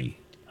than Kenny?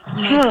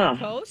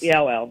 Huh.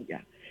 Yeah, well,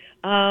 yeah.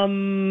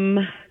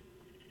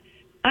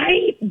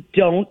 I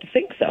don't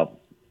think so.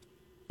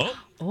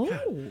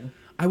 Oh.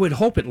 I would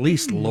hope at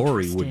least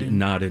Lori would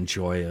not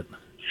enjoy it.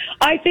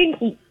 I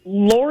think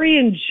Lori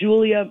and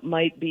Julia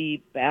might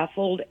be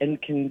baffled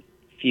and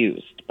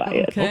confused by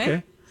it.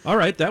 Okay. All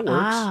right, that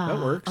works. That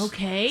works.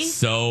 Okay.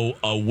 So,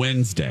 a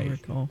Wednesday.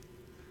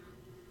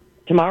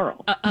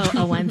 Tomorrow.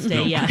 A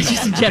Wednesday, yeah.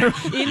 Just in general.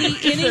 Any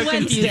They're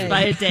Wednesday. confused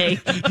by a day.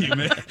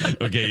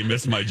 You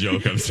missed my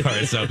joke. I'm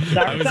sorry. So,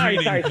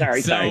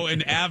 Sorry. So,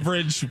 an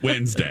average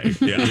Wednesday.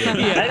 Yeah.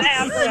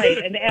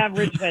 An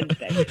average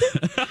Wednesday.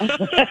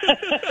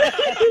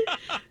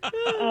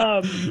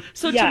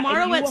 So yeah,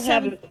 tomorrow and you at will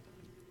have 7. It's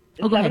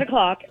go 7 ahead.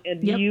 o'clock,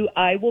 and Yep.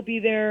 I will be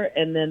there,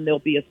 and then there'll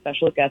be a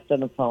special guest on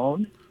the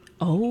phone.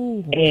 Oh,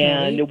 okay.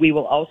 And we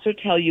will also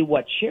tell you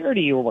what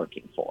charity you're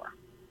working for.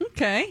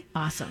 Okay.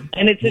 Awesome.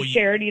 And it's a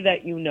charity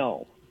that you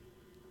know.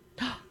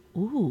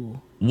 Ooh.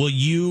 Will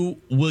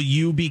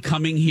you be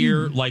coming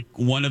here like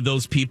one of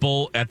those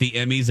people at the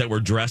Emmys that were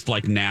dressed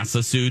like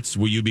NASA suits?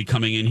 Will you be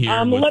coming in here?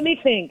 Let me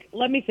think.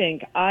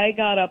 I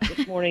got up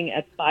this morning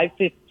at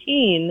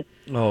 5:15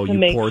 Oh, to you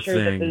make poor sure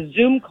thing. that the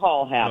Zoom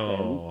call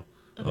happened.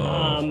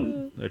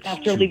 That's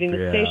After too leaving the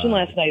bad. station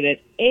last night at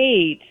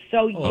 8.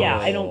 So yeah,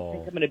 I don't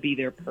think I'm going to be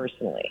there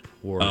personally.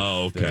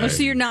 Okay. Oh,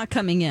 so you're not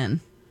coming in?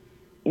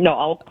 No,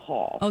 I'll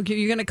call. Okay,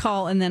 you're going to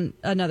call, and then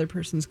another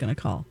person's going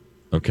to call.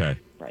 Okay.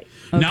 Right.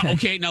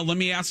 Now let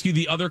me ask you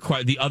the other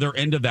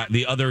end of that,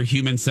 the other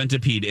human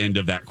centipede end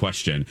of that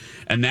question,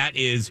 and that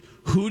is,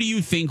 who do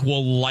you think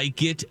will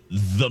like it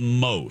the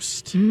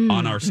most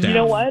on our staff? You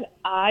know what?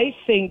 I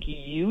think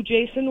you,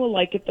 Jason, will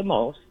like it the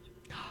most.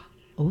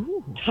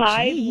 Ooh.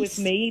 Tied geez. with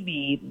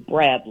maybe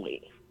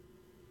Bradley.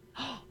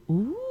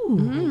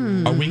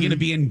 Ooh. Are we going to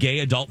be in gay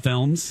adult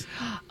films?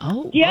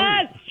 Oh.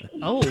 Yes.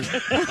 Oh.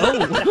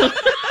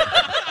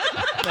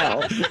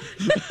 No,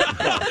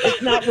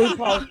 it's not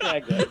RuPaul's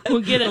Drag Race. We'll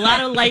get a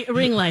lot of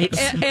ring lights.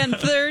 And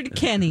third,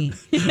 Kenny.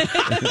 You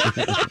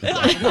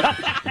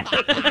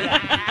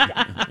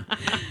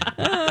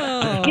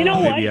know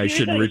what? Maybe I Here's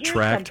should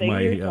retract here's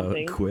my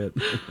something. quit.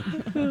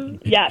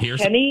 Yeah,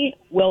 Kenny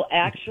will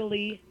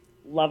actually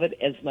love it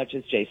as much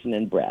as Jason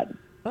and Brad.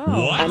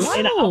 What?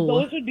 And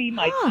those would be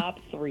my top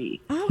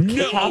 3. Okay.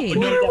 The top 3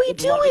 What are that we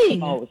would love it the doing?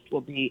 most will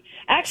be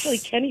actually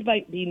Kenny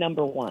might be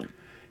number 1.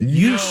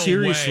 You No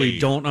seriously way.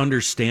 don't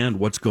understand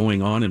what's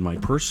going on in my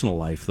personal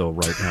life, though,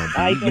 right now.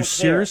 I You don't care.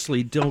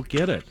 seriously don't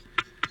get it.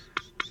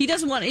 He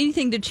doesn't want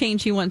anything to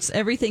change. He wants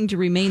everything to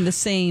remain the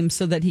same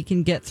so that he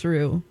can get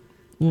through.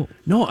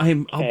 No,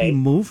 I'll Okay. be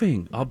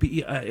moving. I'll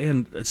be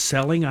and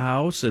selling a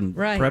house and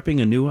Right.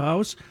 prepping a new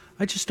house.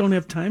 I just don't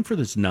have time for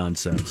this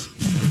nonsense.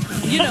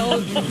 You know,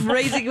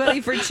 raising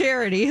money for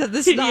charity.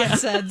 This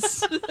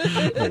nonsense. We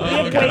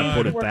have gotta ways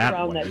put to it work that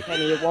around way. that,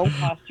 Kenny. It won't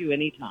cost you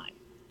any time.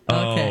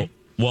 Okay.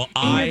 Well,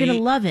 and you're going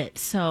to love it.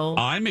 So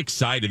I'm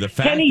excited. The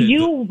fact Kenny, that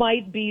you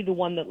might be the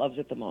one that loves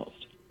it the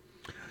most.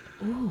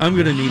 I'm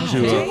going to need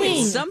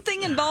to...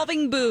 something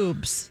involving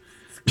boobs.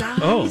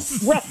 Oh.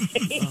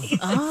 Right.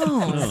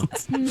 Oh.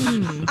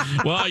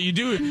 Well, you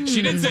do.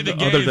 She didn't say the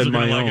gays Other than are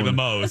going to my like it own. the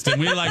most,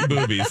 and we like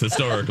boobies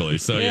historically.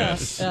 So Yeah.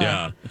 yes,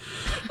 yeah.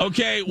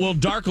 Okay. Well,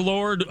 Dark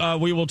Lord,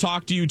 we will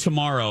talk to you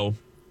tomorrow.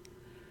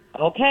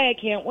 Okay,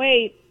 I can't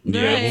wait.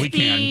 Yeah, we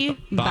Crispy. can.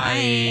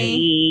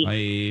 Bye.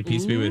 Bye.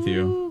 Peace be with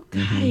you.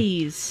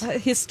 Guys.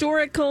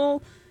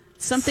 Historical,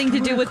 something to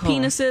do with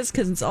penises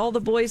because it's all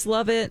the boys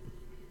love it.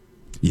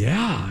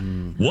 Yeah.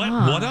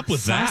 What up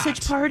with that?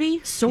 Sausage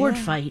party, sword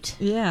fight.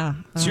 Yeah.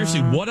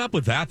 Seriously, what up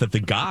with that? That the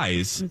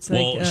guys. It's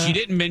like, She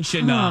didn't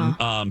mention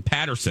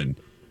Patterson.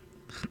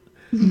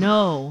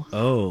 No.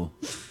 Oh.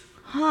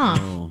 Huh.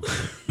 Oh.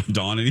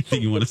 Dawn,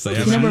 anything you want to say?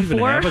 Does he Number even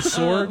 4? have a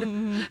sword?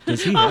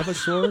 Does he have a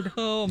sword?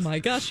 Oh my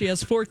gosh, he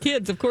has 4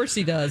 kids. Of course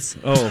he does.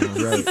 Oh,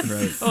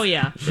 right. Oh,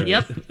 yeah. Right.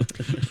 Yep.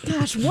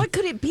 Gosh, what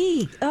could it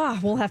be?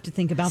 We'll have to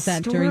think about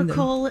that during the...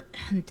 Historical.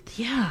 And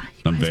yeah.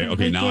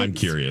 Okay, now I'm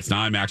curious. Now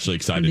I'm actually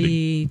excited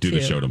Me to do the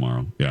too. show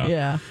tomorrow. Yeah.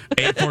 Yeah.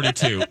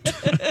 8:42.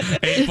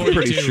 I'm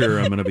pretty sure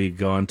I'm going to be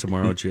gone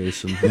tomorrow,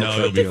 Jason. No,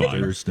 you'll be I'll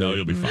fine. Thursday. No,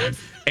 you'll be fine.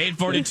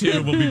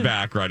 8:42. We'll be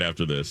back right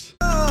after this.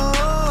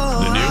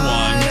 The new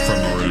one from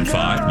Maroon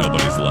 5,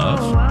 Nobody's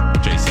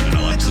Love. Jason and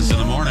Alexis in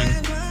the morning.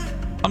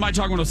 On My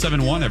Talk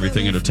 107.1,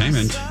 Everything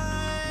Entertainment,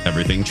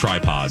 Everything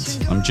Tripods.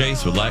 I'm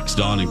Jace with Lex,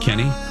 Dawn, and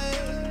Kenny.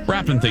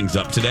 Wrapping things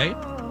up today.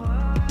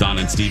 Don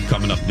and Steve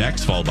coming up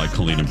next, followed by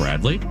Colleen and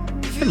Bradley,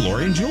 and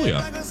Lori and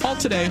Julia. All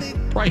today,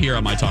 right here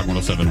on My Talk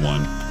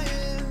 107.1.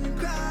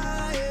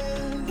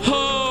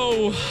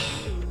 Oh!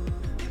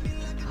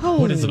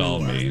 What does it all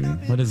mean?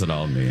 What does it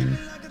all mean?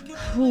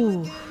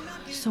 Ooh,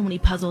 so many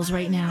puzzles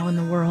right now in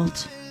the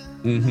world.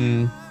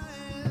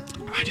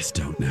 I just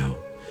don't know.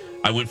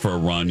 I went for a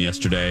run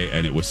yesterday,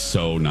 and it was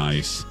so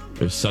nice.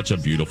 It was such a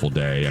beautiful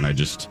day, and I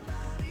just...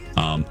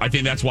 I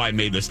think that's why I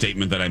made the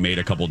statement that I made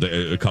a couple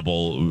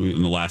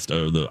in the last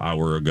the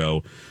hour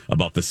ago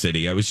about the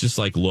city. I was just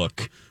like,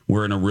 look,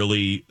 we're in a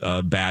really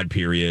bad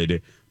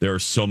period. There are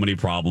so many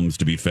problems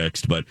to be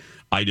fixed, but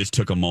I just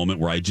took a moment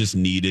where I just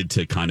needed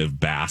to kind of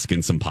bask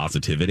in some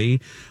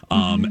positivity.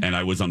 And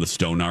I was on the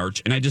Stone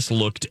Arch, and I just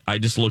looked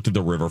at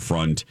the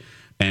riverfront,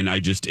 and I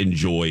just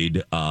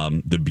enjoyed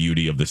the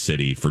beauty of the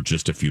city for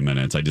just a few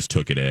minutes. I just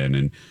took it in,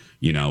 and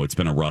it's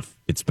been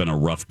a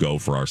rough go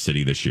for our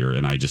city this year,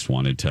 and I just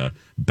wanted to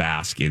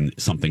bask in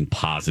something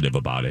positive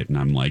about it. And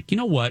I'm like, you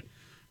know what?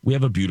 We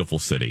have a beautiful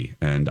city,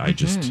 and I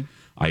just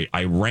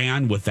I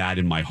ran with that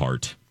in my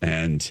heart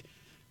and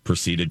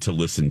proceeded to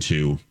listen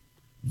to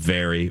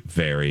very,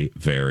 very,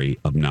 very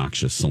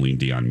obnoxious Celine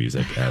Dion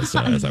music as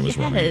I was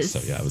running. So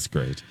yeah, it was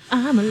great.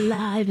 I'm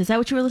Alive. Is that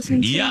what you were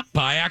listening to? Yep,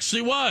 I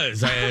actually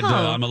was. I had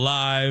I'm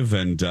Alive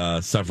and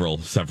several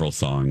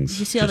songs. Did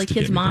you see all the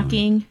kids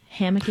mocking,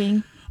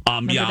 hammocking?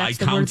 Yeah, I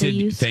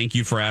counted. Thank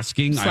you for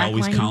asking. I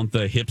always count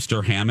the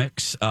hipster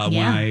hammocks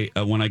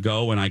when I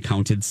go, and I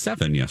counted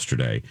 7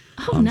 yesterday.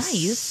 Oh,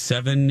 nice.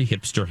 7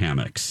 hipster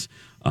hammocks.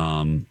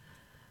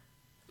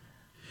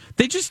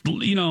 They just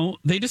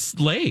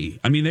lay.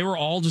 I mean, they were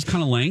all just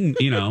kind of laying,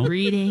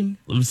 reading.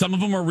 Some of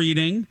them are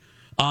reading.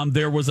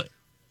 There was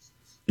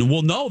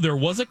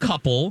a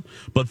couple,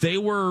 but they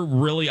were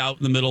really out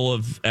in the middle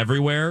of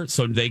everywhere,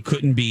 so they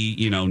couldn't be,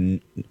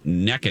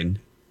 necking.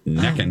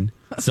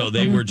 So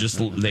they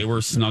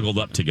were snuggled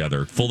up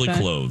together, fully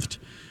clothed.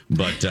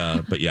 But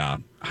yeah,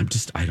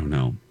 I don't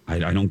know. I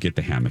don't get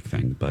the hammock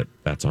thing, but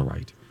that's all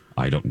right.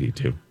 I don't need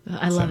to.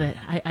 I love it.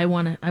 I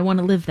want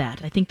to live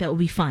that. I think that will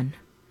be fun.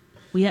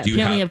 We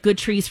apparently have good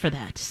trees for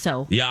that.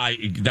 So yeah,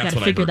 that's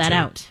what I figure heard that too.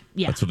 out.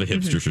 Yeah, that's what the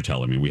hipsters are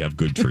telling me. We have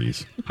good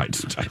trees. I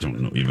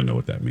don't even know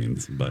what that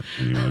means, but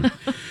anyway.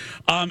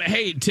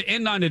 Hey, to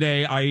end on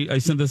today, I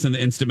sent this in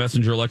the instant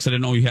messenger, Alexa. I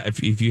didn't know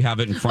if you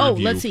have it in front of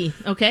you. Oh, let's see.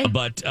 Okay,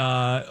 but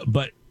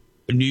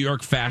New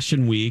York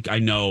Fashion Week. I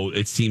know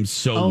it seems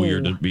so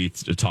weird to be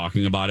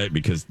talking about it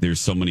because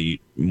there's so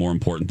many more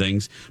important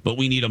things, but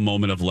we need a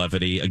moment of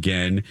levity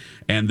again.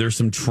 And there's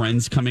some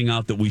trends coming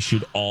out that we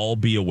should all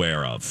be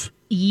aware of.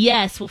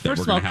 Yes. Well,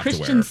 first of all,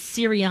 Christian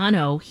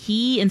Siriano,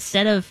 he,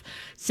 instead of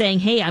saying,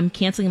 hey, I'm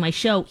canceling my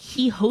show,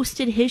 he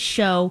hosted his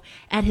show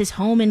at his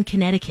home in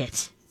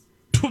Connecticut.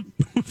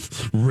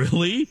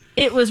 Really?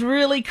 It was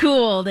really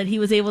cool that he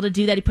was able to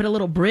do that. He put a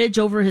little bridge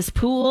over his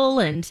pool,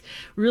 and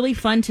really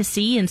fun to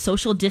see, and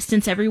social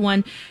distance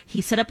everyone.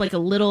 He set up like a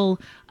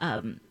little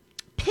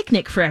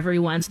picnic for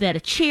everyone. So they had a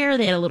chair,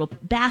 they had a little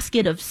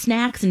basket of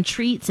snacks and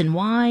treats and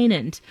wine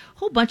and a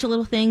whole bunch of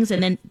little things.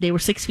 And then they were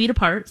 6 feet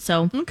apart.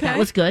 So that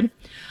was good.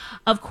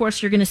 Of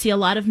course, you're going to see a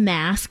lot of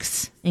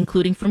masks,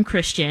 including from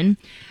Christian,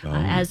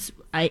 as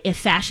a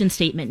fashion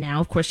statement now.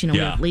 Of course, we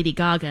have Lady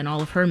Gaga and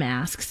all of her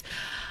masks.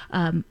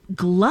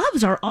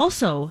 Gloves are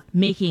also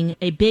making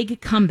a big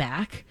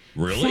comeback.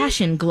 Really?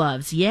 Fashion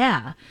gloves,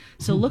 yeah.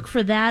 So look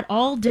for that.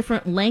 All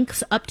different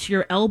lengths up to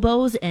your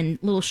elbows and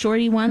little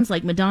shorty ones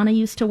like Madonna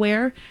used to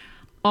wear.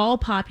 all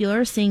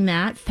popular, seeing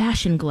that.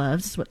 Fashion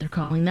gloves is what they're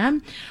calling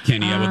them.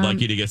 Kenny, I would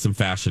like you to get some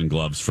fashion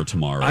gloves for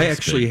tomorrow. I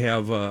actually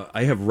have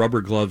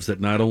rubber gloves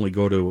that not only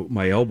go to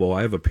my elbow,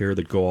 I have a pair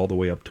that go all the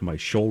way up to my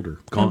shoulder.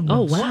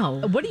 Oh,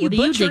 wow. What are you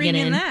butchering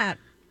in that?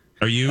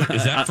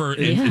 Is that for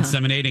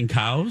inseminating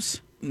cows?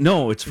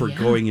 No, it's for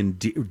going in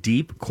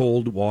deep,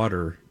 cold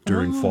water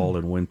during fall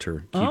and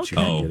winter. Keeps you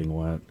from getting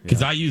wet.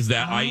 Because I use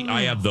that.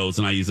 I have those,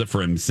 and I use it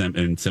for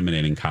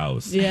inseminating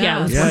cows. Yeah,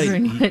 I was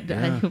wondering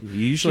what... You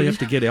usually have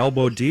to get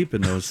elbow deep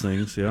in those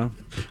things, yeah.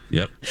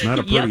 Yep. It's not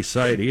a pretty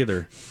sight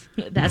either.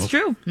 That's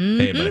true. Mm-hmm.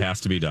 Hey, but it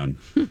has to be done.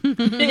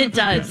 It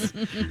does.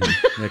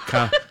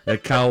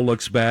 That cow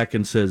looks back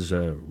and says,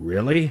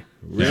 really?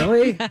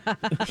 Really? Yeah,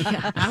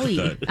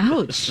 owie.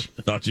 Ouch.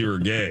 Thought you were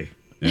gay.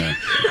 Yeah.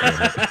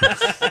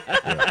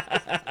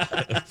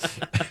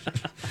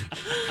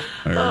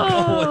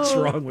 What's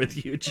wrong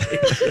with you, Jay?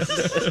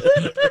 That's so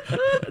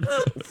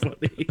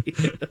funny.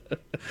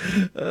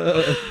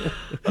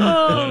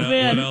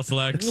 Man. What else,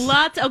 Lex?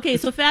 Okay,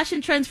 so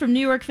fashion trends from New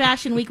York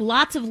Fashion Week.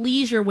 Lots of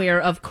leisure wear,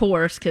 of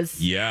course, because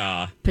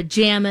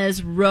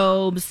pajamas,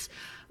 robes,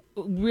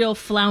 real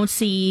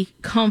flouncy,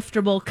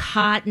 comfortable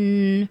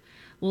cotton.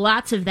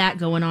 Lots of that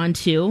going on,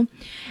 too.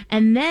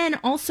 And then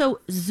also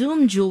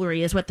Zoom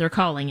jewelry is what they're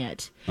calling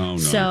it. Oh, no.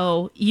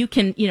 So you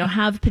can,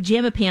 have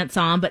pajama pants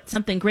on, but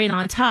something great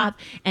on top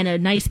and a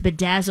nice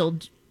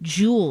bedazzled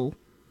jewel.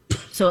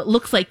 So it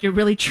looks like you're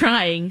really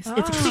trying.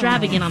 It's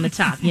extravagant on the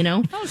top,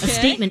 A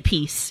statement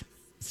piece.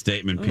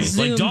 Statement piece.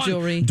 Zoom like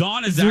jewelry.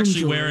 Dawn is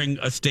actually wearing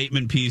a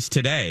statement piece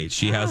today.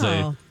 She has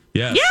a...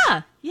 Yes.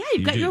 Yeah,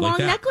 you've got your long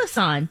necklace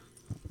on.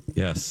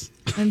 Yes.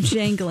 I'm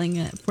jangling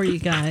it for you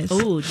guys.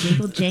 Oh,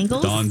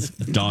 jangles.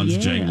 Dawn's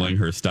jangling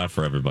her stuff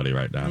for everybody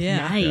right now.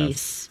 Yeah.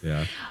 Nice.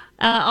 Yes.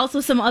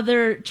 Also, some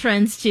other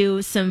trends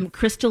too. Some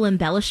crystal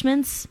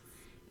embellishments.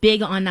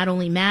 Big on not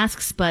only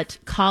masks but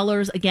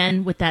collars.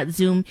 Again, with that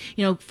zoom,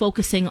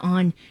 focusing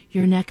on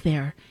your neck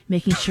there,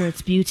 making sure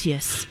it's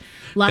beauteous.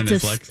 Lots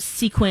of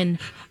sequin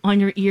on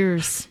your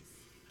ears.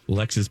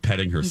 Lex is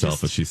petting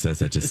herself as she says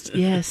that. Just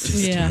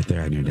right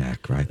there on your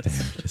neck, right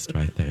there, just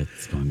right there.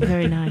 It's going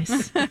very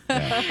nice. They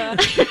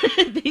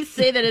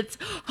say that it's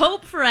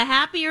hope for a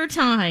happier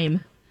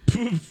time.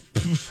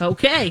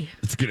 Okay.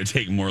 It's going to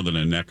take more than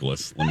a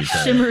necklace, let me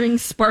tell you. Shimmering,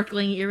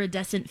 sparkling,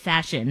 iridescent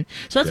fashion.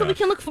 So that's what we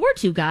can look forward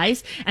to,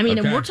 guys. I mean,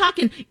 and we're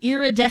talking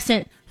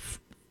iridescent.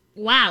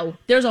 Wow.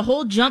 There's a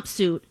whole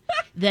jumpsuit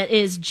that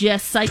is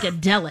just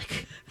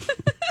psychedelic.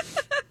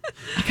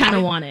 I kind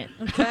of want it.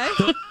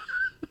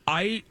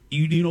 Okay.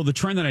 The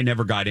trend that I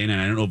never got in,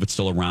 and I don't know if it's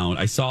still around.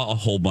 I saw a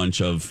whole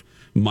bunch of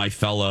my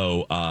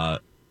fellow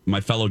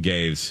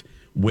gays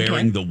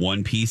wearing the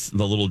one piece,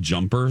 the little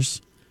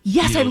jumpers.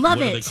 Yes, I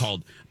love it. What are they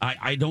called?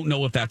 I don't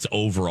know if that's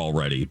over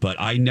already, but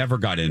I never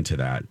got into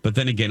that. But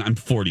then again, I'm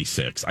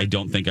 46. I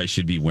don't think I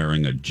should be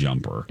wearing a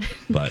jumper.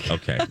 But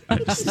okay.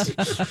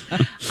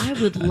 I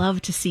would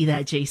love to see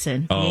that,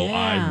 Jason. Oh,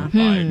 yeah.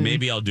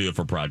 Maybe I'll do it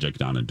for Project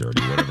Down and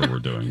Dirty, whatever we're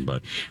doing.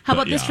 But how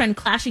about this trend,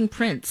 clashing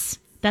prints?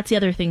 That's the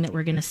other thing that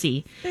we're going to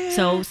see.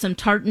 So some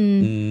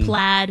tartan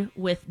plaid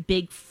with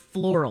big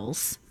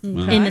florals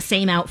in the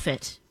same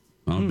outfit.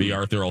 B.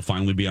 Arthur will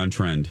finally be on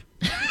trend.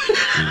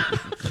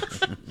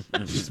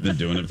 She's been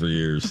doing it for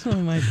years. Oh,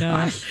 my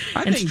gosh.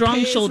 And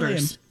strong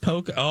shoulders.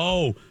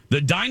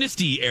 The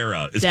Dynasty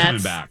era is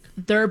coming back.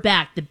 They're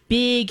back. The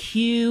big,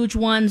 huge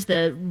ones,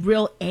 the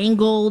real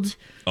angled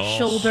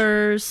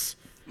shoulders.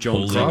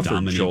 Joan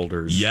Crawford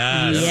shoulders.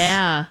 Yes.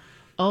 Yeah.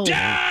 Oh.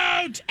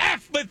 Don't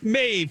F with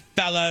me,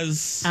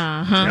 fellas.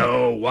 Uh-huh.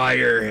 No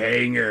wire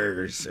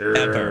hangers.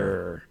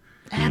 Ever.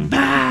 And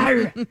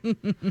then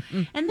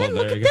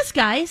look at this,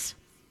 guys.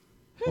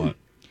 What?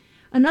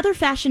 Another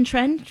fashion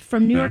trend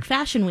from New York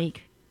Fashion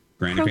Week.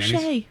 Granny crochet.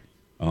 Panties?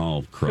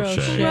 Oh,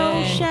 crochet.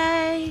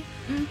 Crochet.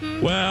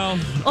 Mm-hmm. Well,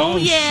 shoot,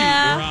 we're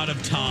out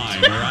of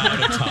time.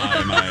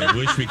 I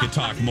wish we could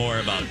talk more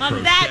about crochet.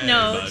 On that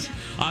note,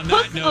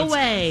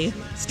 away.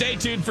 Stay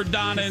tuned for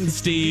Donna and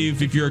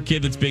Steve. If you're a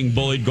kid that's being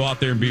bullied, go out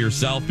there and be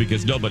yourself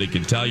because nobody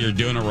can tell you're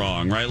doing it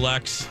wrong. Right,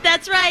 Lex?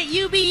 That's right.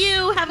 You be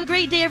you. Have a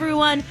great day,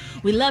 everyone.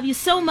 We love you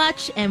so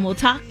much, and we'll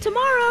talk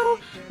tomorrow.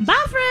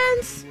 Bye,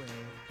 friends.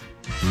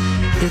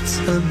 It's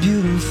a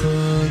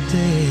beautiful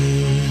day.